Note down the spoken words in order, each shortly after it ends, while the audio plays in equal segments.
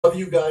Love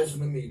you guys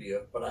in the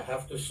media, but I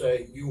have to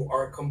say you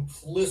are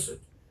complicit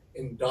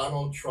in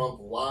Donald Trump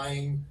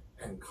lying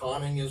and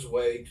conning his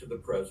way to the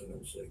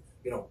presidency.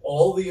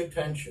 All the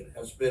attention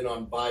has been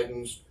on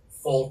Biden's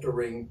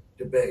faltering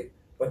debate,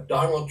 but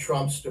Donald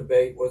Trump's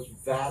debate was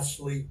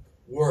vastly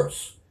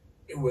worse.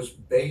 It was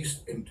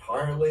based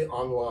entirely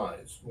on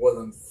lies, more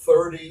than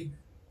 30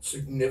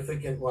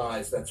 significant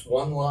lies. That's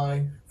one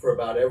lie for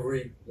about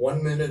every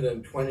 1 minute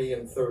and 20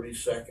 and 30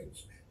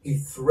 seconds. He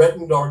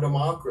threatened our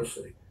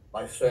democracy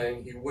by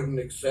saying he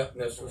wouldn't accept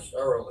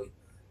necessarily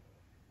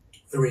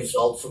the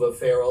results of a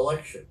fair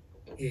election.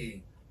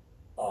 He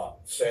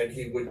said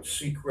he would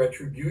seek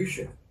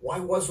retribution. Why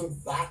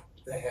wasn't that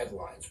the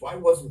headlines? Why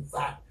wasn't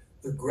that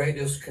the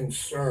greatest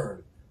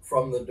concern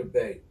from the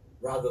debate,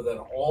 rather than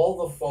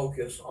all the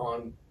focus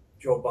on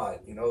Joe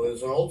Biden?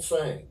 There's an old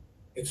saying,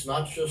 it's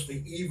not just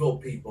the evil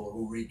people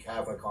who wreak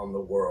havoc on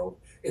the world,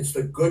 it's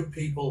the good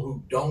people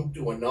who don't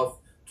do enough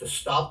to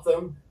stop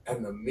them,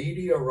 and the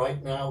media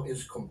right now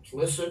is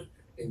complicit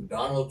in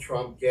Donald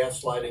Trump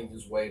gaslighting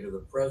his way to the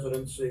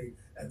presidency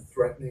and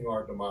threatening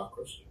our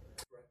democracy.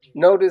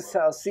 Notice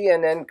how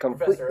CNN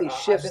completely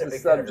shifts the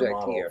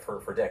subject here.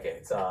 For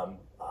decades.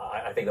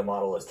 I think the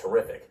model is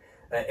terrific.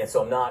 And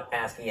so I'm not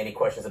asking any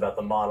questions about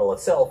the model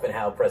itself and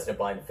how President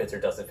Biden fits or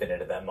doesn't fit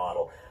into that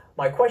model.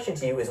 My question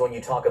to you is, when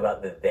you talk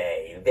about the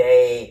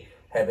they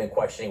have been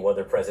questioning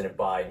whether President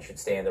Biden should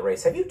stay in the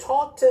race. Have you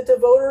talked to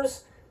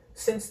voters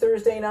since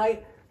Thursday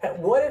night?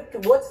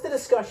 What's the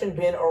discussion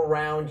been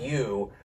around you